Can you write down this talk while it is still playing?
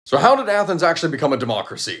So how did Athens actually become a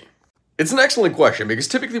democracy? It's an excellent question because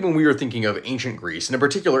typically when we are thinking of ancient Greece, and in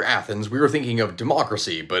particular Athens, we are thinking of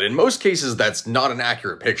democracy, but in most cases that's not an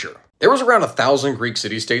accurate picture. There was around 1,000 Greek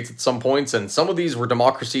city-states at some points, and some of these were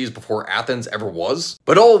democracies before Athens ever was,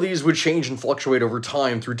 but all of these would change and fluctuate over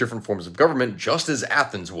time through different forms of government, just as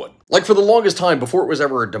Athens would. Like for the longest time, before it was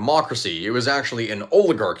ever a democracy, it was actually an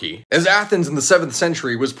oligarchy, as Athens in the 7th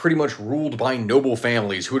century was pretty much ruled by noble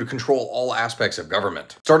families who would control all aspects of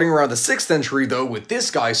government. Starting around the 6th century, though, with this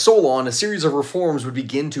guy Solon, a series of reforms would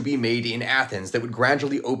begin to be made in Athens that would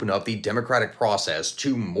gradually open up the democratic process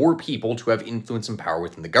to more people to have influence and power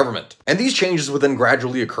within the government. And these changes would then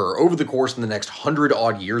gradually occur over the course of the next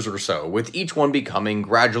 100-odd years or so, with each one becoming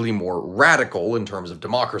gradually more radical in terms of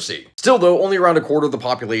democracy. Still though, only around a quarter of the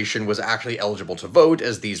population was actually eligible to vote,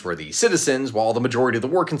 as these were the citizens, while the majority of the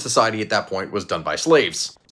work in society at that point was done by slaves.